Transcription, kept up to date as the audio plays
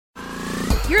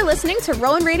You're listening to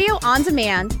Rowan Radio On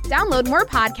Demand. Download more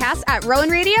podcasts at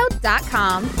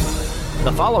rowanradio.com.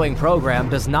 The following program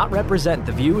does not represent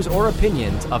the views or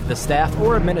opinions of the staff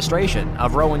or administration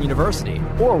of Rowan University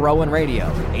or Rowan Radio,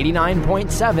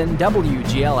 89.7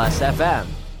 WGLS FM.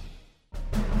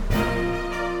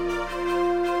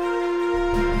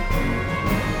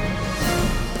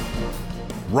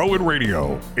 Rowan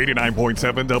Radio,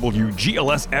 89.7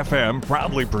 WGLS FM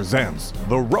proudly presents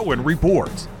The Rowan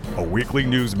Report, a weekly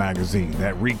news magazine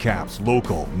that recaps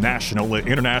local, national, and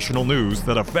international news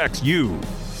that affects you.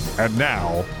 And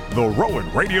now, the Rowan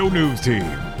Radio News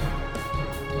Team.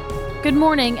 Good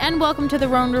morning and welcome to the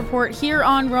Rowan Report here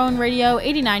on Rowan Radio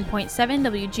 89.7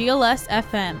 WGLS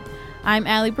FM. I'm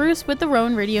Allie Bruce with the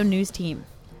Rowan Radio News Team.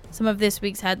 Some of this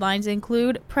week's headlines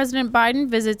include President Biden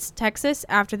visits Texas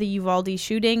after the Uvalde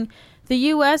shooting, the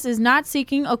U.S. is not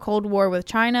seeking a Cold War with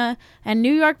China, and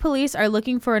New York police are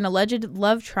looking for an alleged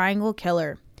love triangle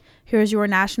killer. Here's your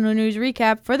national news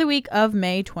recap for the week of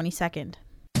May 22nd.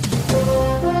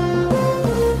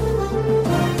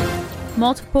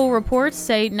 Multiple reports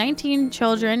say 19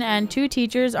 children and 2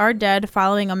 teachers are dead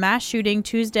following a mass shooting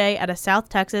Tuesday at a South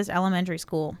Texas elementary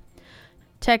school.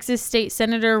 Texas State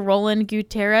Senator Roland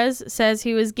Gutierrez says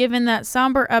he was given that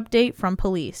somber update from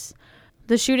police.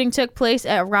 The shooting took place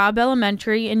at Robb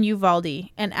Elementary in Uvalde,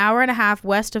 an hour and a half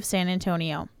west of San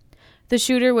Antonio. The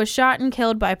shooter was shot and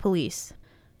killed by police.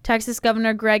 Texas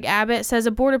Governor Greg Abbott says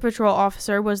a Border Patrol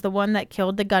officer was the one that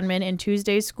killed the gunman in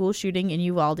Tuesday's school shooting in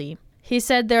Uvalde. He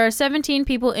said there are 17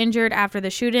 people injured after the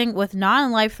shooting with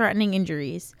non-life-threatening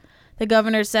injuries. The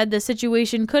governor said the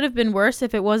situation could have been worse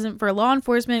if it wasn't for law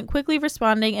enforcement quickly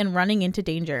responding and running into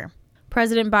danger.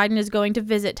 President Biden is going to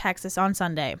visit Texas on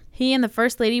Sunday. He and the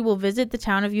First Lady will visit the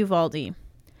town of Uvalde.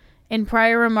 In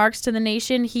prior remarks to the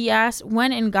nation, he asked,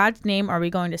 "When in God's name are we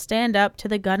going to stand up to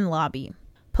the gun lobby?"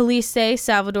 Police say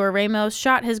Salvador Ramos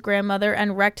shot his grandmother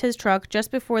and wrecked his truck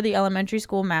just before the elementary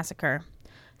school massacre.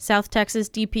 South Texas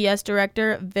DPS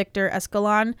Director Victor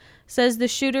Escalon says the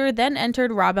shooter then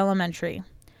entered Robb Elementary.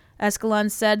 Escalon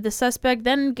said the suspect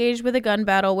then engaged with a gun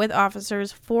battle with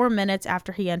officers 4 minutes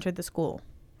after he entered the school.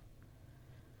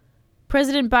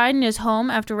 President Biden is home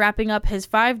after wrapping up his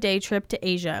 5-day trip to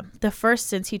Asia, the first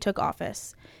since he took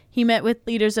office. He met with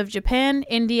leaders of Japan,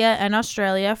 India, and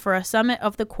Australia for a summit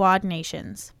of the Quad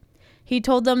nations. He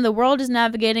told them the world is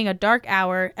navigating a dark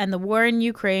hour and the war in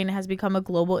Ukraine has become a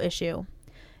global issue.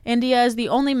 India is the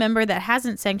only member that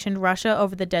hasn't sanctioned Russia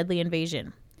over the deadly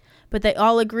invasion. But they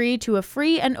all agree to a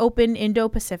free and open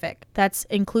Indo-Pacific that's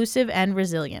inclusive and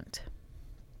resilient.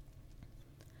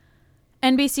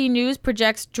 NBC News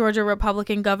projects Georgia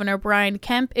Republican Governor Brian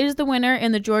Kemp is the winner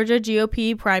in the Georgia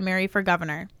GOP primary for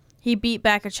governor. He beat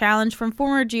back a challenge from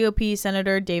former GOP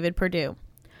Senator David Perdue.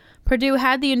 Perdue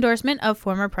had the endorsement of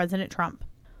former President Trump.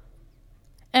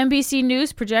 NBC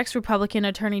News projects Republican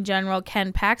Attorney General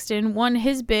Ken Paxton won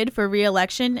his bid for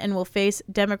re-election and will face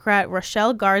Democrat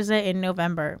Rochelle Garza in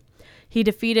November. He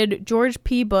defeated George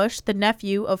P. Bush, the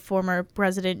nephew of former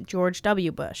President George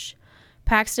W. Bush.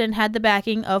 Paxton had the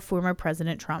backing of former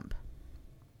President Trump.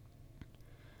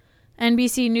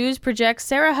 NBC News projects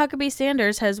Sarah Huckabee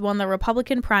Sanders has won the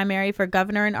Republican primary for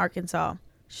governor in Arkansas.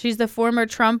 She's the former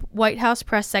Trump White House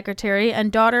press secretary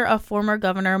and daughter of former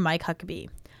Governor Mike Huckabee.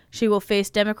 She will face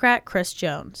Democrat Chris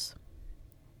Jones.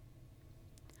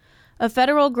 A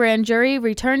federal grand jury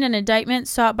returned an indictment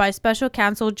sought by special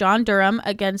counsel John Durham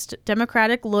against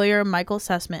Democratic lawyer Michael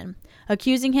Sussman,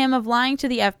 accusing him of lying to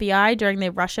the FBI during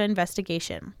the Russia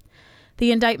investigation.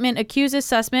 The indictment accuses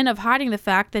Sussman of hiding the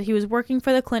fact that he was working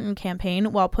for the Clinton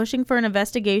campaign while pushing for an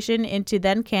investigation into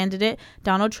then-candidate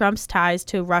Donald Trump's ties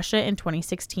to Russia in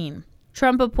 2016.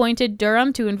 Trump appointed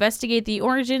Durham to investigate the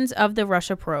origins of the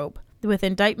Russia probe, with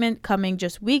indictment coming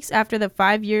just weeks after the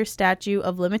 5-year statute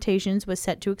of limitations was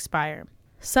set to expire.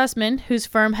 Sussman, whose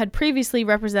firm had previously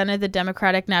represented the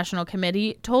Democratic National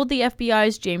Committee, told the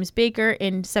FBI's James Baker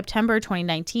in September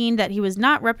 2019 that he was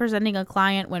not representing a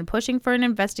client when pushing for an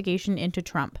investigation into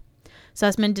Trump.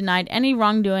 Sussman denied any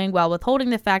wrongdoing while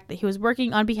withholding the fact that he was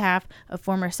working on behalf of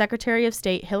former Secretary of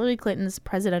State Hillary Clinton's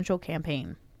presidential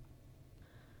campaign.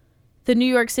 The New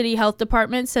York City Health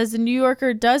Department says the New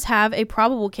Yorker does have a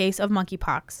probable case of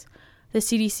monkeypox. The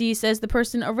CDC says the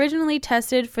person originally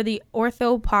tested for the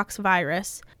orthopox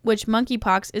virus, which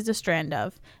monkeypox is a strand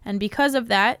of, and because of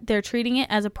that, they're treating it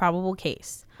as a probable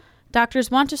case. Doctors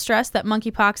want to stress that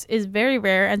monkeypox is very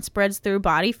rare and spreads through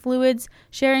body fluids,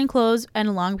 sharing clothes,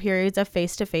 and long periods of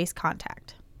face-to-face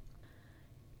contact.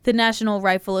 The National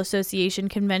Rifle Association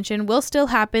convention will still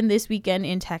happen this weekend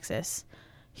in Texas.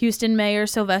 Houston Mayor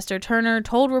Sylvester Turner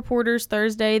told reporters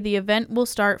Thursday the event will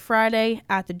start Friday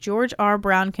at the George R.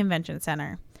 Brown Convention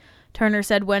Center. Turner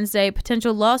said Wednesday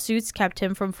potential lawsuits kept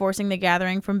him from forcing the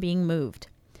gathering from being moved.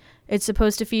 It's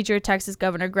supposed to feature Texas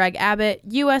Governor Greg Abbott,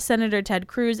 U.S. Senator Ted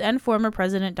Cruz, and former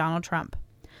President Donald Trump.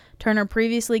 Turner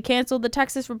previously canceled the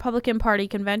Texas Republican Party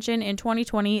convention in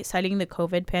 2020, citing the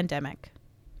COVID pandemic.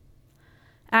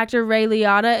 Actor Ray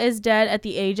Liotta is dead at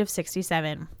the age of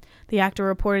 67. The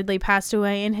actor reportedly passed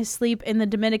away in his sleep in the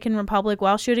Dominican Republic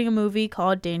while shooting a movie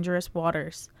called Dangerous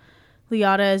Waters.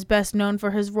 Liotta is best known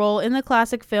for his role in the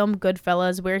classic film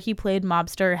Goodfellas, where he played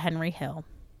mobster Henry Hill.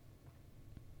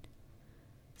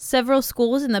 Several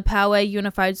schools in the Poway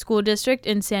Unified School District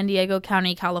in San Diego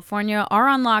County, California, are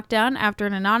on lockdown after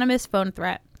an anonymous phone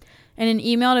threat. In an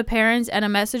email to parents and a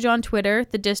message on Twitter,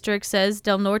 the district says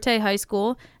Del Norte High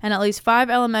School and at least 5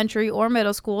 elementary or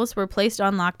middle schools were placed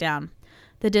on lockdown.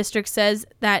 The district says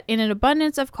that in an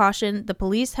abundance of caution, the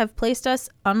police have placed us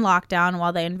on lockdown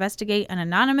while they investigate an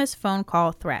anonymous phone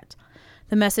call threat.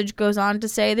 The message goes on to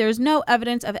say there is no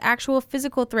evidence of actual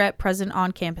physical threat present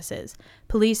on campuses.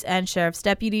 Police and sheriff's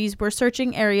deputies were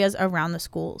searching areas around the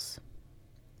schools.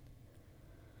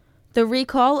 The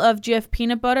recall of Jif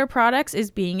peanut butter products is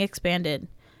being expanded.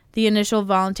 The initial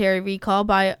voluntary recall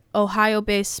by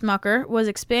Ohio-based Smucker was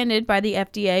expanded by the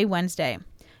FDA Wednesday.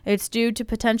 It's due to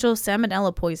potential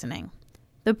salmonella poisoning.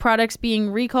 The products being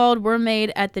recalled were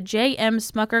made at the J.M.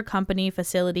 Smucker Company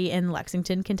facility in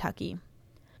Lexington, Kentucky.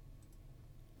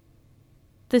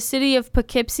 The city of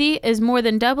Poughkeepsie is more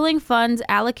than doubling funds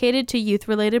allocated to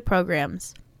youth-related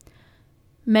programs.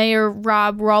 Mayor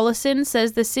Rob Rollison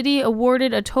says the city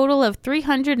awarded a total of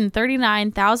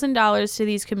 $339,000 to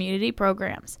these community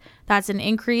programs. That's an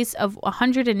increase of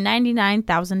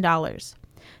 $199,000.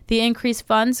 The increased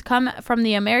funds come from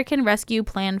the American Rescue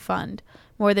Plan Fund.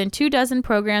 More than 24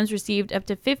 programs received up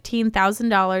to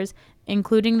 $15,000,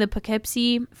 including the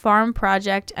Poughkeepsie Farm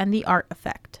Project and the Art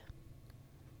Effect.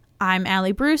 I'm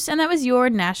Allie Bruce, and that was your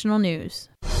national news.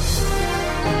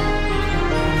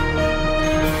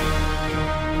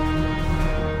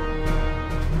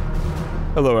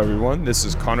 Hello everyone, this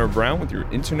is Connor Brown with your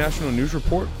international news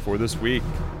report for this week.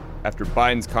 After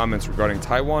Biden's comments regarding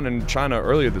Taiwan and China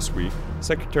earlier this week,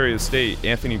 Secretary of State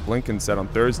Anthony Blinken said on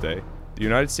Thursday, the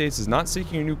United States is not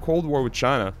seeking a new Cold War with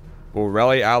China, but will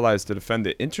rally allies to defend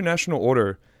the international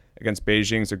order against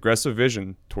Beijing's aggressive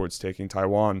vision towards taking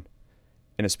Taiwan.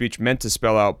 In a speech meant to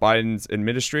spell out Biden's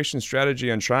administration's strategy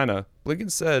on China,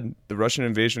 Blinken said the Russian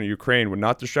invasion of Ukraine would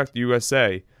not distract the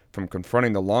USA from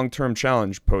confronting the long-term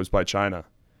challenge posed by China.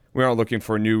 We aren't looking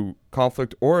for a new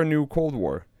conflict or a new Cold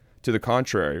War. To the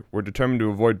contrary, we're determined to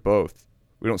avoid both.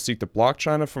 We don't seek to block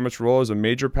China from its role as a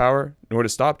major power, nor to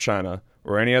stop China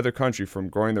or any other country from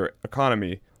growing their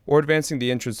economy or advancing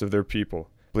the interests of their people,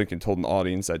 Blinken told an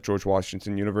audience at George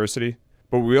Washington University.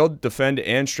 But we will defend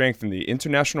and strengthen the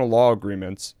international law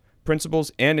agreements,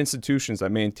 principles, and institutions that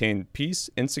maintain peace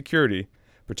and security,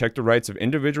 protect the rights of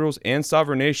individuals and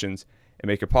sovereign nations, and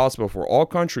make it possible for all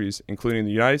countries, including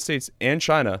the United States and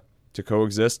China, to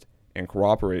coexist and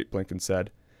cooperate, Blinken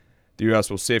said. The U.S.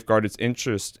 will safeguard its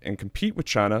interests and compete with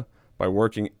China by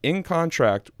working in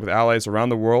contract with allies around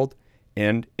the world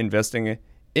and investing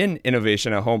in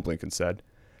innovation at home, Blinken said.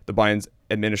 The Biden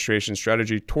administration's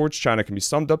strategy towards China can be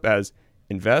summed up as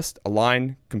invest,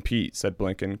 align, compete, said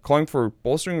Blinken, calling for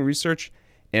bolstering research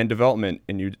and development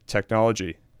in new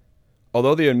technology.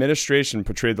 Although the administration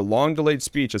portrayed the long-delayed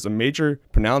speech as a major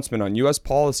pronouncement on U.S.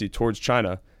 policy towards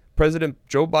China, President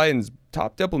Joe Biden's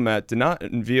top diplomat did not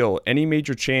unveil any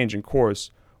major change in course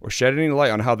or shed any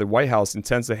light on how the White House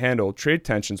intends to handle trade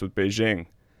tensions with Beijing.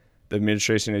 The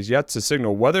administration has yet to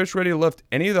signal whether it's ready to lift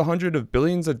any of the hundreds of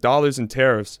billions of dollars in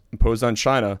tariffs imposed on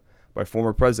China by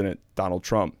former President Donald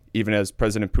Trump. Even as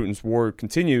President Putin's war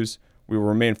continues, we will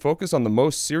remain focused on the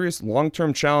most serious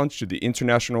long-term challenge to the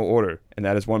international order, and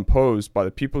that is one posed by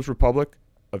the People's Republic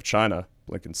of China,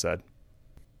 Blinken said.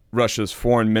 Russia's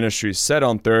foreign ministry said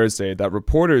on Thursday that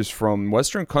reporters from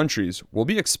Western countries will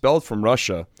be expelled from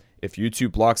Russia if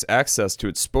YouTube blocks access to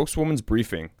its spokeswoman's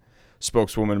briefing.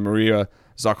 Spokeswoman Maria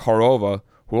Zakharova,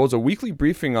 who holds a weekly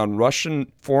briefing on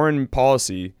Russian foreign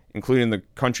policy, including the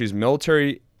country's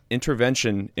military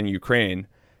intervention in Ukraine,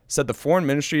 said the foreign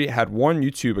ministry had warned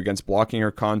YouTube against blocking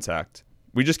her contact.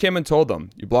 We just came and told them,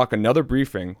 you block another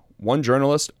briefing, one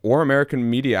journalist or American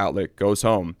media outlet goes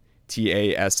home.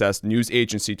 TASS news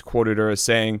agency quoted her as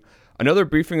saying, another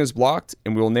briefing is blocked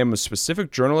and we will name a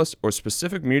specific journalist or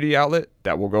specific media outlet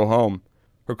that will go home.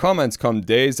 Her comments come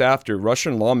days after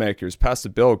Russian lawmakers passed a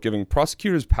bill giving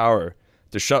prosecutors power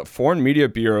to shut foreign media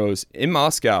bureaus in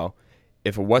Moscow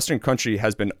if a Western country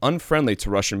has been unfriendly to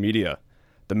Russian media.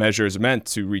 The measure is meant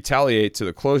to retaliate to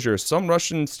the closure of some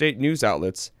Russian state news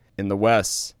outlets in the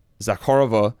West.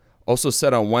 Zakharova also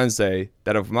said on Wednesday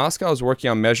that if Moscow is working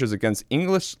on measures against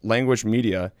English-language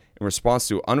media in response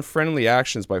to unfriendly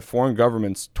actions by foreign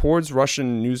governments towards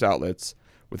Russian news outlets,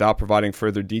 without providing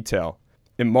further detail.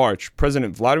 In March,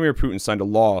 President Vladimir Putin signed a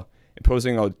law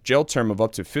imposing a jail term of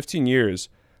up to 15 years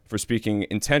for speaking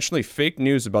intentionally fake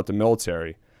news about the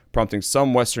military, prompting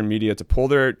some Western media to pull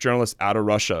their journalists out of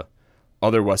Russia.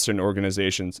 Other Western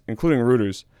organizations, including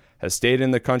Reuters, have stayed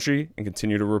in the country and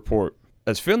continue to report.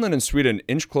 As Finland and Sweden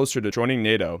inch closer to joining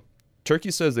NATO,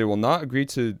 Turkey says they will not agree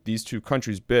to these two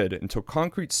countries' bid until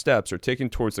concrete steps are taken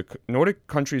towards the Nordic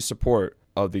countries' support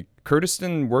of the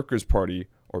Kurdistan Workers' Party,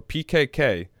 or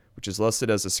PKK, which is listed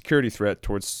as a security threat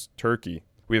towards Turkey.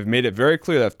 We have made it very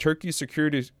clear that if Turkey's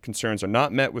security concerns are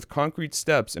not met with concrete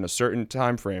steps in a certain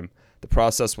time frame, the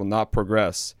process will not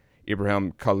progress,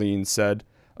 Ibrahim Kalin said,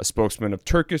 a spokesman of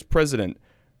Turkish President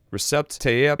Recep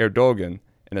Tayyip Erdogan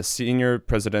and a senior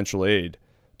presidential aide,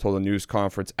 told a news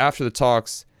conference after the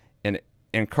talks in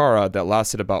Ankara that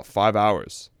lasted about 5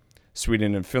 hours.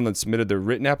 Sweden and Finland submitted their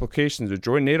written applications to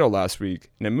join NATO last week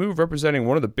in a move representing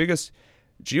one of the biggest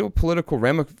geopolitical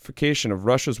ramifications of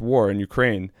Russia's war in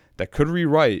Ukraine that could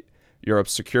rewrite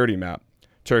Europe's security map.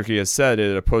 Turkey has said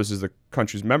it opposes the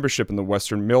country's membership in the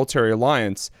Western military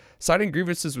alliance, citing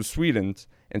grievances with Sweden's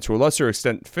and to a lesser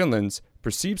extent Finland's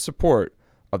perceived support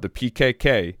of the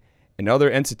PKK and other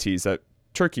entities that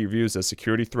Turkey views as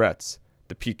security threats.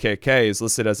 The PKK is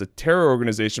listed as a terror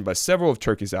organization by several of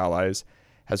Turkey's allies,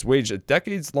 has waged a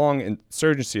decades-long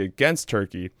insurgency against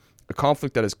Turkey, a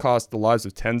conflict that has cost the lives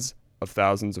of tens of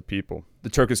thousands of people. The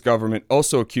Turkish government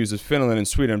also accuses Finland and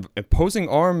Sweden of imposing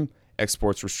arms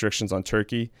exports restrictions on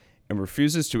Turkey and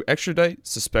refuses to extradite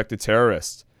suspected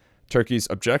terrorists. Turkey's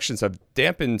objections have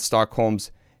dampened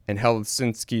Stockholm's and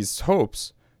Helsinki's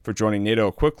hopes for joining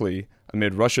NATO quickly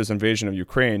amid Russia's invasion of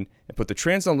Ukraine and put the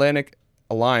transatlantic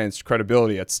alliance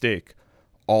credibility at stake.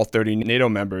 All 30 NATO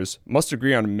members must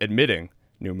agree on admitting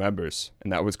new members.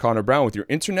 And that was Connor Brown with your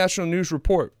International News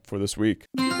Report for this week.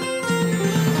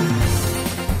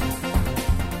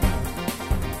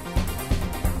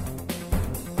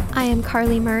 I am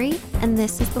Carly Murray, and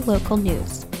this is the local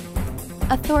news.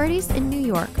 Authorities in New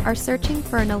York are searching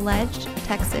for an alleged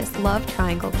Texas love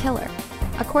triangle killer.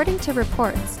 According to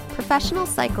reports, professional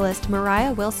cyclist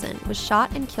Mariah Wilson was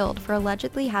shot and killed for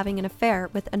allegedly having an affair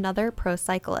with another pro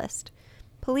cyclist.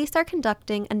 Police are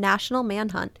conducting a national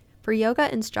manhunt for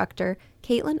yoga instructor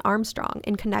Caitlin Armstrong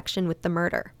in connection with the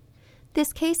murder.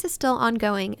 This case is still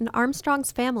ongoing, and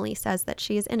Armstrong's family says that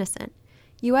she is innocent.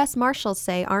 U.S. Marshals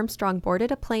say Armstrong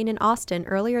boarded a plane in Austin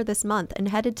earlier this month and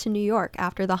headed to New York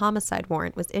after the homicide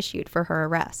warrant was issued for her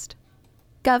arrest.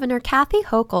 Governor Kathy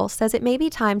Hochul says it may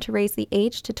be time to raise the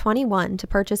age to 21 to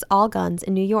purchase all guns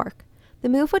in New York. The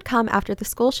move would come after the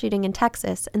school shooting in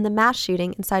Texas and the mass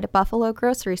shooting inside a Buffalo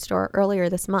grocery store earlier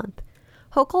this month.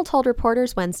 Hochul told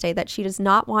reporters Wednesday that she does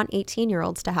not want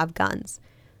 18-year-olds to have guns.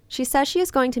 She says she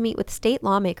is going to meet with state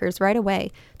lawmakers right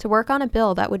away to work on a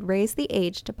bill that would raise the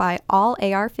age to buy all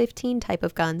AR-15 type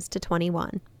of guns to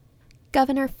 21.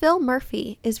 Governor Phil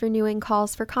Murphy is renewing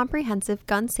calls for comprehensive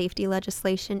gun safety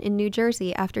legislation in New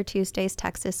Jersey after Tuesday's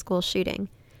Texas school shooting.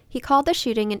 He called the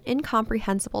shooting an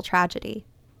incomprehensible tragedy.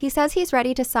 He says he's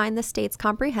ready to sign the state's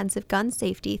comprehensive gun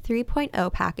safety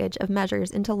 3.0 package of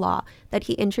measures into law that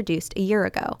he introduced a year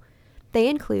ago. They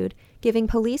include giving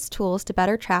police tools to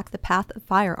better track the path of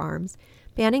firearms,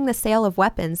 banning the sale of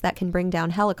weapons that can bring down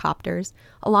helicopters,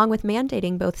 along with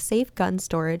mandating both safe gun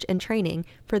storage and training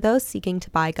for those seeking to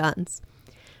buy guns.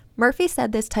 Murphy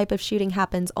said this type of shooting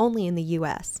happens only in the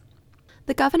U.S.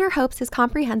 The governor hopes his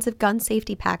comprehensive gun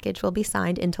safety package will be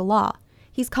signed into law.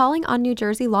 He's calling on New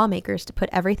Jersey lawmakers to put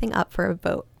everything up for a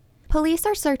vote. Police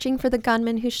are searching for the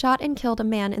gunman who shot and killed a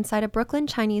man inside a Brooklyn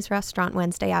Chinese restaurant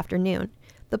Wednesday afternoon.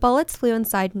 The bullets flew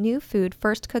inside New Food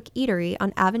First Cook Eatery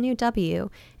on Avenue W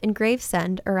in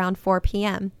Gravesend around 4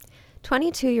 p.m.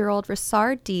 22-year-old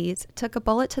Rissard Dees took a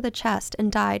bullet to the chest and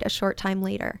died a short time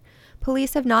later.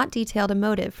 Police have not detailed a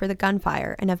motive for the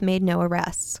gunfire and have made no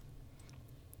arrests.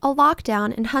 A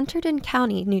lockdown in Hunterdon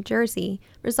County, New Jersey,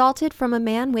 resulted from a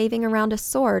man waving around a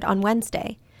sword on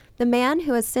Wednesday. The man,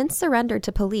 who has since surrendered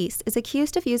to police, is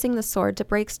accused of using the sword to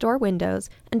break store windows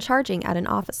and charging at an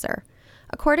officer.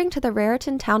 According to the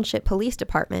Raritan Township Police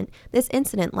Department, this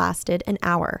incident lasted an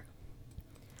hour.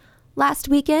 Last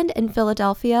weekend in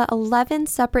Philadelphia, 11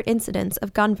 separate incidents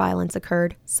of gun violence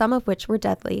occurred, some of which were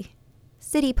deadly.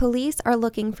 City police are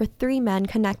looking for 3 men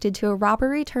connected to a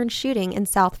robbery-turned-shooting in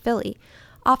South Philly.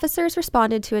 Officers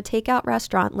responded to a takeout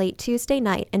restaurant late Tuesday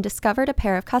night and discovered a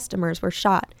pair of customers were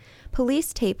shot.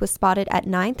 Police tape was spotted at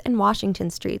 9th and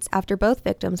Washington Streets after both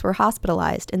victims were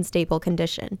hospitalized in stable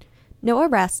condition. No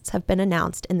arrests have been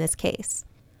announced in this case.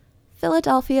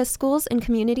 Philadelphia schools and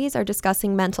communities are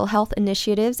discussing mental health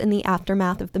initiatives in the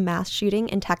aftermath of the mass shooting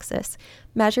in Texas.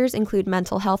 Measures include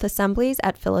mental health assemblies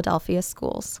at Philadelphia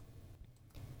schools.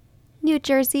 New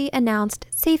Jersey announced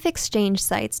safe exchange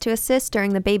sites to assist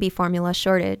during the baby formula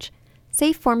shortage.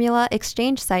 Safe formula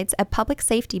exchange sites at public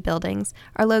safety buildings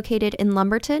are located in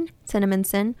Lumberton,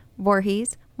 Cinnaminson,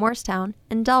 Voorhees, Morristown,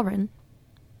 and Delran.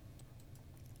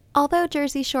 Although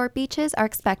Jersey Shore beaches are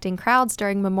expecting crowds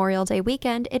during Memorial Day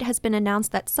weekend, it has been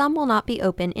announced that some will not be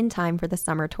open in time for the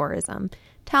summer tourism.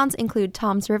 Towns include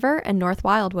Toms River and North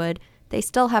Wildwood. They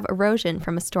still have erosion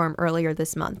from a storm earlier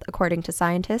this month, according to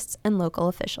scientists and local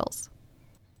officials.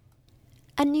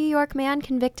 A New York man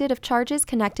convicted of charges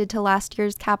connected to last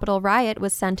year's Capitol riot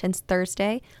was sentenced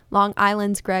Thursday. Long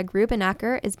Island's Greg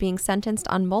Rubenacker is being sentenced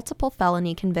on multiple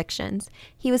felony convictions.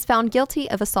 He was found guilty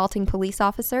of assaulting police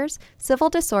officers, civil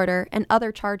disorder, and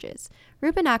other charges.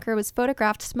 Rubenacker was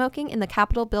photographed smoking in the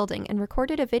Capitol building and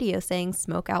recorded a video saying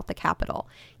 "Smoke out the Capitol."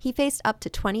 He faced up to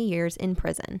 20 years in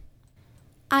prison.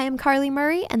 I am Carly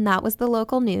Murray, and that was the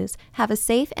local news. Have a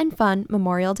safe and fun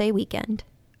Memorial Day weekend.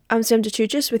 I'm Sam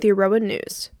DeChuchis with your Rowan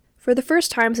News. For the first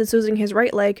time since losing his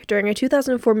right leg during a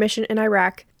 2004 mission in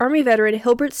Iraq, Army veteran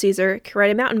Hilbert Caesar can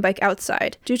ride a mountain bike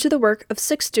outside due to the work of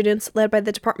 6 students led by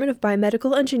the Department of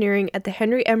Biomedical Engineering at the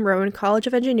Henry M. Rowan College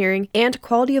of Engineering and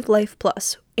Quality of Life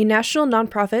Plus, a national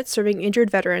nonprofit serving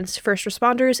injured veterans, first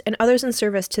responders, and others in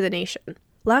service to the nation.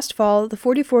 Last fall, the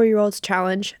 44-year-old's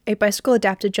challenge, a bicycle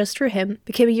adapted just for him,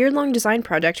 became a year-long design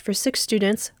project for 6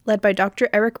 students led by Dr.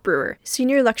 Eric Brewer,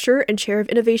 senior lecturer and chair of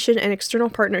innovation and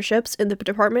external partnerships in the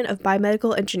Department of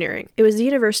Biomedical Engineering. It was the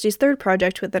university's 3rd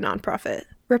project with the nonprofit.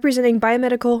 Representing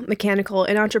biomedical, mechanical,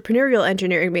 and entrepreneurial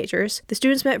engineering majors, the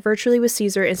students met virtually with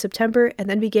Caesar in September and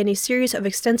then began a series of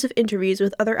extensive interviews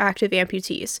with other active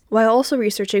amputees, while also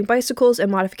researching bicycles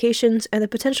and modifications and the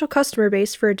potential customer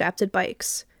base for adapted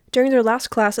bikes. During their last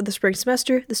class of the spring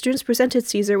semester, the students presented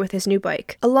Caesar with his new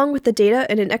bike, along with the data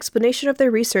and an explanation of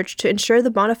their research to ensure the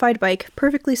modified bike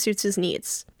perfectly suits his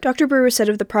needs. Dr. Brewer said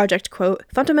of the project, quote,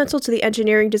 "Fundamental to the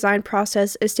engineering design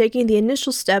process is taking the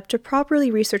initial step to properly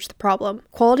research the problem.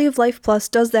 Quality of Life Plus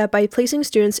does that by placing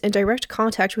students in direct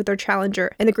contact with their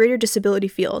challenger and the greater disability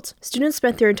field. Students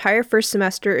spent their entire first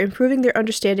semester improving their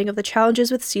understanding of the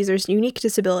challenges with Caesar's unique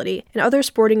disability and other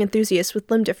sporting enthusiasts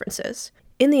with limb differences.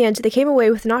 In the end, they came away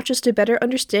with not just a better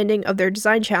understanding of their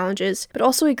design challenges, but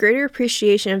also a greater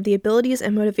appreciation of the abilities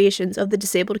and motivations of the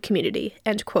disabled community,"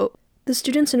 end quote. The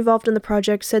students involved in the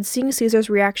project said seeing Caesar's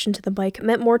reaction to the bike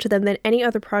meant more to them than any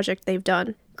other project they've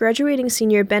done. Graduating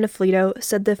senior Ben Afflito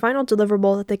said the final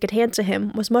deliverable that they could hand to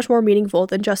him was much more meaningful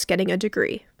than just getting a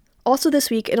degree. Also this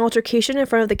week, an altercation in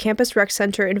front of the campus rec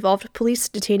center involved police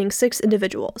detaining 6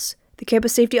 individuals. The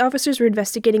campus safety officers were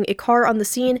investigating a car on the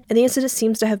scene, and the incident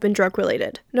seems to have been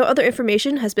drug-related. No other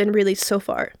information has been released so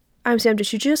far. I'm Sam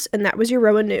DeChuchis, and that was your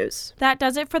Rowan News. That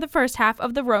does it for the first half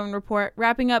of the Rowan Report,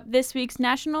 wrapping up this week's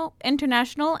national,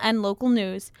 international, and local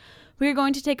news. We are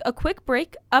going to take a quick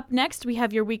break. Up next, we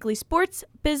have your weekly sports,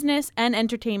 business, and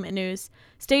entertainment news.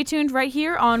 Stay tuned right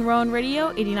here on Rowan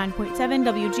Radio 89.7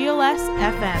 WGLS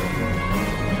FM.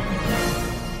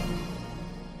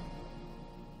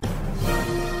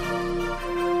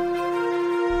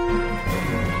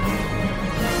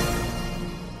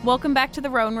 Welcome back to the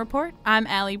Rowan Report. I'm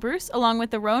Allie Bruce, along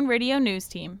with the Rowan Radio News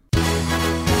team.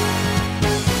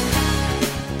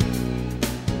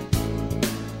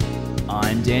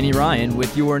 I'm Danny Ryan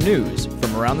with your news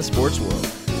from around the sports world.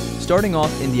 Starting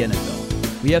off in the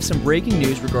NFL, we have some breaking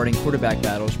news regarding quarterback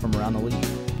battles from around the league.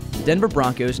 The Denver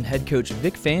Broncos and head coach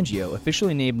Vic Fangio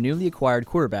officially named newly acquired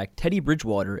quarterback Teddy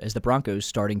Bridgewater as the Broncos'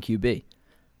 starting QB.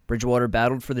 Bridgewater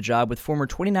battled for the job with former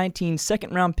 2019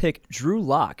 second-round pick Drew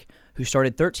Lock, who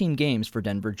started 13 games for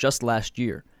Denver just last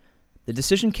year. The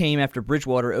decision came after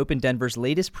Bridgewater opened Denver's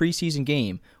latest preseason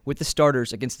game with the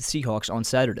starters against the Seahawks on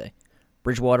Saturday.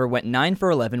 Bridgewater went 9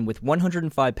 for 11 with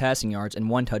 105 passing yards and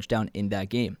 1 touchdown in that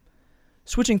game.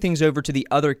 Switching things over to the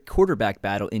other quarterback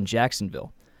battle in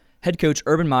Jacksonville, head coach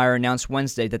Urban Meyer announced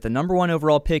Wednesday that the number 1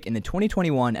 overall pick in the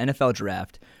 2021 NFL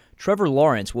Draft, Trevor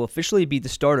Lawrence, will officially be the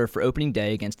starter for opening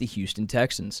day against the Houston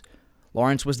Texans.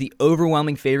 Lawrence was the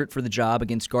overwhelming favorite for the job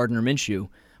against Gardner Minshew,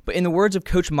 but in the words of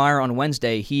Coach Meyer on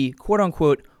Wednesday, he,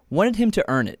 quote-unquote, wanted him to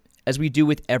earn it, as we do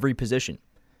with every position.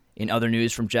 In other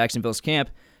news from Jacksonville's camp,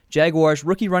 Jaguars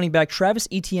rookie running back Travis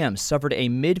Etienne suffered a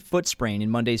mid-foot sprain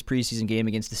in Monday's preseason game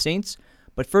against the Saints,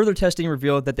 but further testing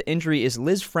revealed that the injury is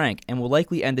Liz Frank and will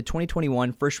likely end the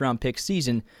 2021 first-round pick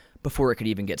season before it could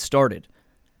even get started.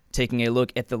 Taking a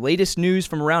look at the latest news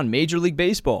from around Major League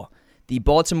Baseball, the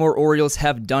Baltimore Orioles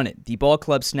have done it. The ball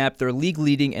club snapped their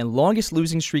league-leading and longest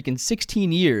losing streak in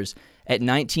 16 years at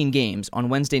 19 games on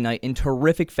Wednesday night in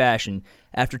terrific fashion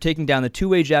after taking down the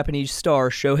two-way Japanese star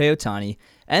Shohei Ohtani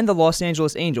and the Los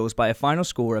Angeles Angels by a final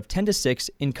score of 10-6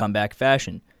 in comeback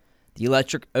fashion. The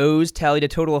Electric O's tallied a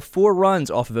total of 4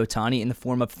 runs off of Ohtani in the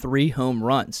form of 3 home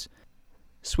runs.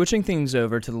 Switching things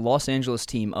over to the Los Angeles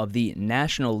team of the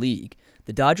National League,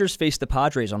 the Dodgers faced the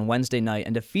Padres on Wednesday night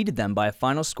and defeated them by a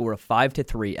final score of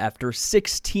 5-3 after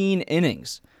 16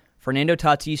 innings. Fernando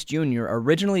Tatis Jr.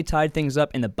 originally tied things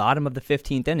up in the bottom of the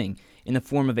 15th inning in the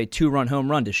form of a 2-run home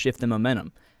run to shift the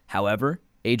momentum. However,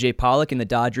 A.J. Pollock and the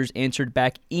Dodgers answered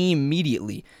back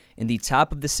immediately in the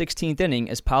top of the 16th inning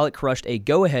as Pollock crushed a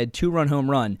go-ahead 2-run home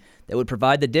run that would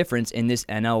provide the difference in this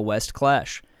NL West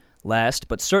clash. Last,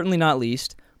 but certainly not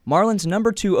least, Marlins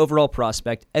number 2 overall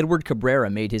prospect Edward Cabrera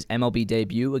made his MLB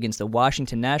debut against the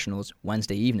Washington Nationals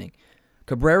Wednesday evening.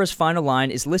 Cabrera's final line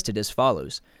is listed as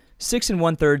follows: 6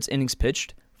 1/3 innings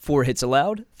pitched, 4 hits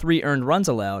allowed, 3 earned runs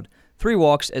allowed, 3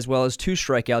 walks, as well as 2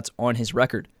 strikeouts on his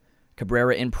record.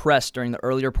 Cabrera impressed during the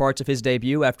earlier parts of his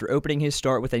debut after opening his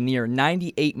start with a near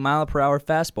 98-mile-per-hour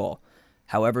fastball.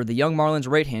 However, the young Marlins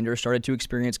right-hander started to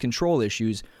experience control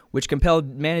issues, which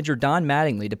compelled manager Don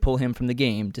Mattingly to pull him from the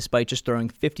game despite just throwing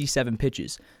 57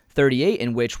 pitches, 38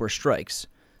 in which were strikes.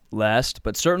 Last,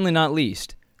 but certainly not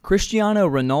least, Cristiano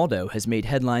Ronaldo has made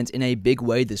headlines in a big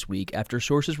way this week after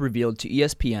sources revealed to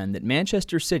ESPN that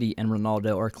Manchester City and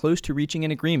Ronaldo are close to reaching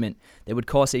an agreement that would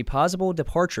cause a possible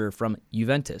departure from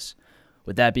Juventus.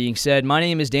 With that being said, my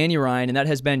name is Danny Ryan, and that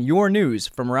has been your news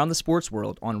from around the sports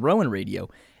world on Rowan Radio,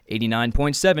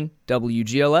 89.7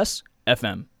 WGLS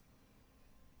FM.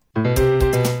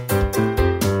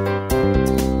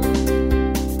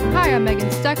 Hi, I'm Megan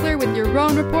Steckler with your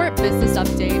Rowan Report Business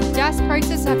Update. Gas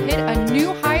prices have hit a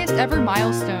new highest ever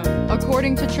milestone.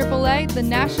 According to AAA, the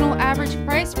national average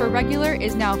price for regular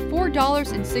is now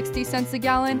 $4.60 a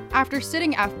gallon after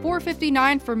sitting at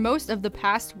 $4.59 for most of the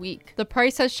past week. The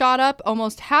price has shot up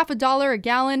almost $0.50 a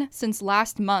gallon since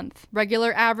last month.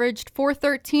 Regular averaged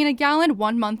 $4.13 a gallon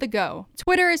 1 month ago.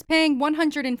 Twitter is paying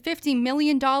 $150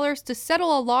 million to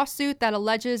settle a lawsuit that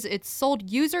alleges it sold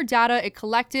user data it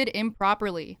collected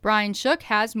improperly. Brian Shook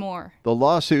has more. The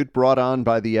lawsuit brought on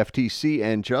by the FTC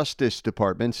and Justice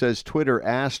Department says Twitter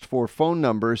asked for phone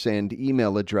numbers and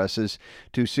email addresses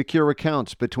to secure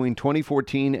accounts between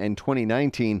 2014 and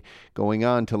 2019, going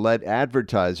on to let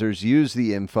advertisers use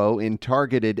the info in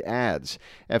targeted ads.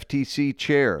 FTC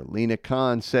Chair Lina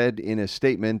Khan said in a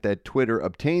statement that Twitter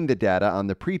obtained the data on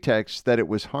the pretext that it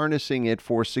was harnessing it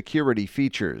for security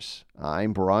features.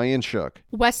 I'm Brian Shook.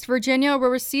 West Virginia will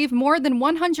receive more than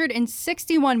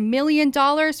 $161 million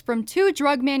from 2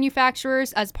 drug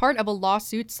manufacturers as part of a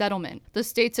lawsuit settlement. The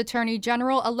state's attorney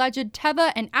general alleged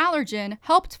Teva and Allergan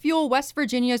helped fuel West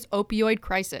Virginia's opioid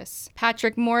crisis.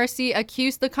 Patrick Morrissey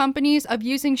accused the companies of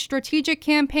using strategic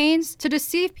campaigns to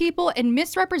deceive people and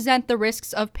misrepresent the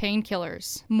risks of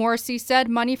painkillers. Morrissey said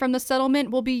money from the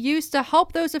settlement will be used to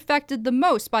help those affected the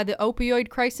most by the opioid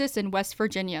crisis in West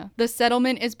Virginia. The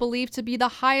settlement is believed to be the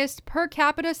highest per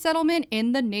capita settlement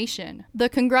in the nation. The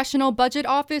Congressional Budget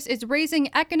Office is raising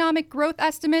economic growth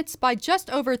estimates by just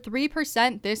over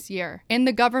 3% this year. In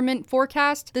the government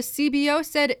forecast, the CBO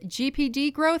said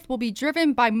GDP growth will be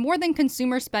driven by more than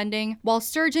consumer spending, while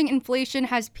surging inflation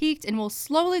has peaked and will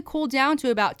slowly cool down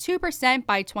to about 2%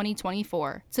 by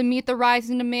 2024. To meet the rise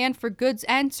in demand for goods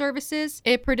and services,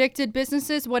 it predicted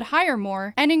businesses would hire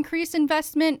more and increase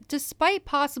investment despite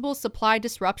possible supply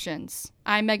disruptions.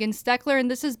 I'm Megan Steckler,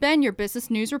 and this has been your Business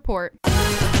News Report.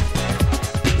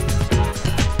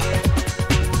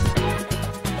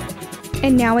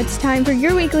 And now it's time for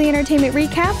your weekly entertainment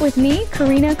recap with me,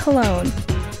 Karina Colon.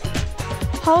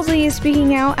 Halsey is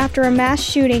speaking out after a mass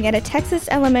shooting at a Texas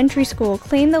elementary school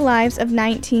claimed the lives of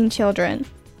 19 children.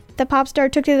 The pop star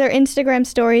took to their Instagram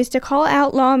stories to call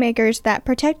out lawmakers that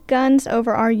protect guns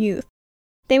over our youth.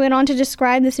 They went on to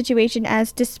describe the situation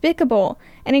as despicable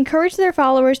and encourage their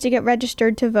followers to get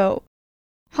registered to vote.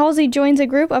 Halsey joins a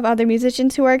group of other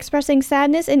musicians who are expressing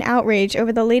sadness and outrage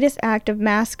over the latest act of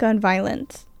mass gun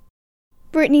violence.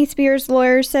 Britney Spears'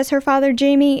 lawyer says her father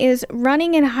Jamie is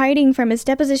running and hiding from his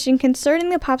deposition concerning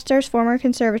the pop star's former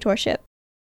conservatorship.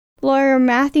 Lawyer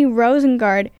Matthew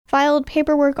Rosengard filed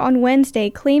paperwork on Wednesday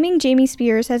claiming Jamie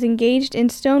Spears has engaged in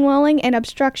stonewalling and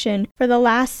obstruction for the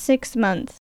last 6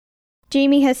 months.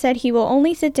 Jamie has said he will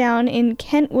only sit down in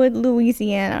Kentwood,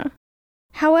 Louisiana.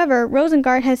 However,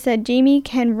 Rosengart has said Jamie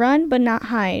can run but not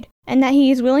hide, and that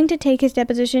he is willing to take his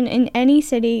deposition in any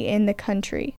city in the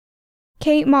country.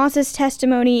 Kate Moss's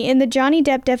testimony in the Johnny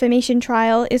Depp defamation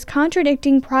trial is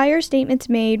contradicting prior statements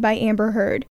made by Amber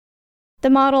Heard. The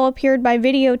model appeared by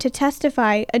video to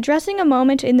testify, addressing a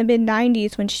moment in the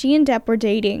mid-90s when she and Depp were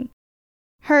dating.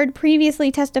 Heard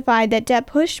previously testified that Depp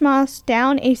pushed Moss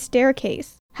down a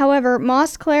staircase. However,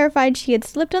 Moss clarified she had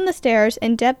slipped on the stairs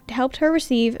and Depp helped her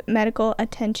receive medical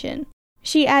attention.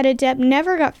 She added Depp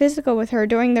never got physical with her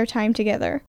during their time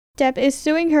together. Depp is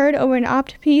suing Heard over an op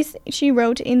piece she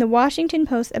wrote in the Washington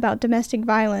Post about domestic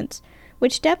violence,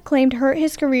 which Depp claimed hurt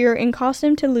his career and caused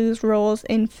him to lose roles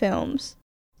in films.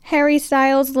 Harry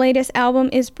Styles' latest album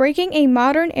is breaking a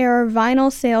modern-era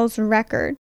vinyl sales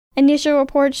record. Initial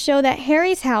reports show that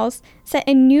Harry's House set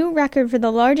a new record for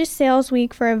the largest sales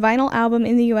week for a vinyl album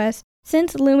in the U.S.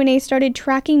 since Luminate started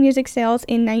tracking music sales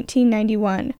in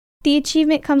 1991. The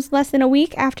achievement comes less than a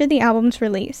week after the album's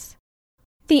release.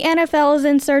 The NFL is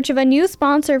in search of a new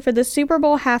sponsor for the Super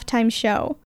Bowl halftime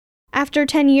show. After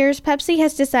 10 years, Pepsi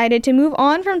has decided to move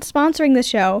on from sponsoring the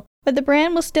show, but the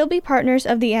brand will still be partners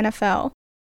of the NFL.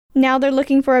 Now they're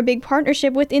looking for a big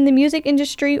partnership within the music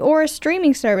industry or a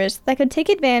streaming service that could take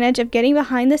advantage of getting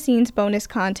behind-the-scenes bonus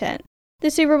content.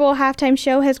 The Super Bowl halftime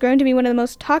show has grown to be one of the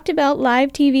most talked-about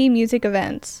live TV music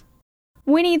events.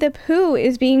 Winnie the Pooh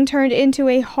is being turned into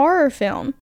a horror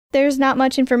film. There's not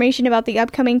much information about the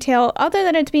upcoming tale other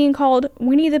than it's being called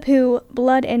Winnie the Pooh,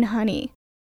 Blood and Honey.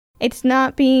 It's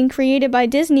not being created by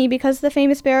Disney because the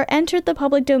famous bear entered the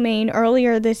public domain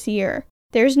earlier this year.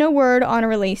 There's no word on a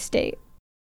release date.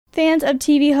 Fans of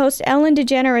TV host Ellen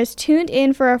DeGeneres tuned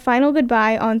in for a final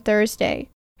goodbye on Thursday.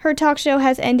 Her talk show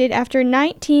has ended after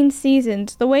 19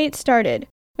 seasons the way it started,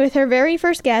 with her very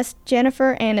first guest,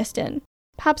 Jennifer Aniston.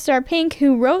 Pop star Pink,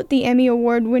 who wrote the Emmy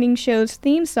Award-winning show's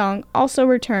theme song, also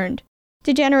returned.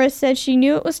 DeGeneres said she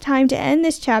knew it was time to end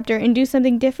this chapter and do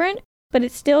something different, but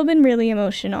it's still been really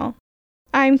emotional.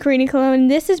 I'm Karina Cologne,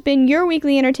 and this has been your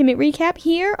weekly entertainment recap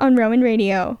here on Rowan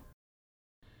Radio.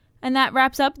 And that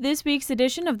wraps up this week's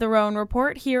edition of the Rowan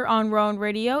Report here on Rowan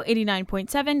Radio 89.7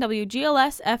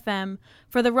 WGLS FM.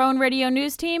 For the Rowan Radio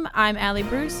News Team, I'm Allie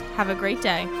Bruce. Have a great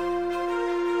day.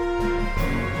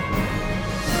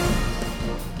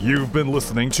 You've been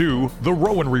listening to The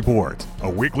Rowan Report, a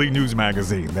weekly news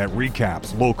magazine that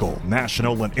recaps local,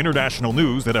 national, and international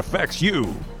news that affects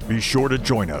you. Be sure to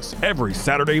join us every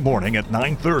Saturday morning at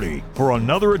 9:30 for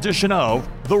another edition of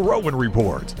The Rowan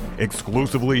Report,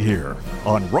 exclusively here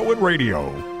on Rowan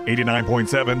Radio,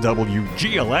 89.7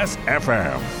 WGLS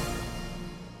FM.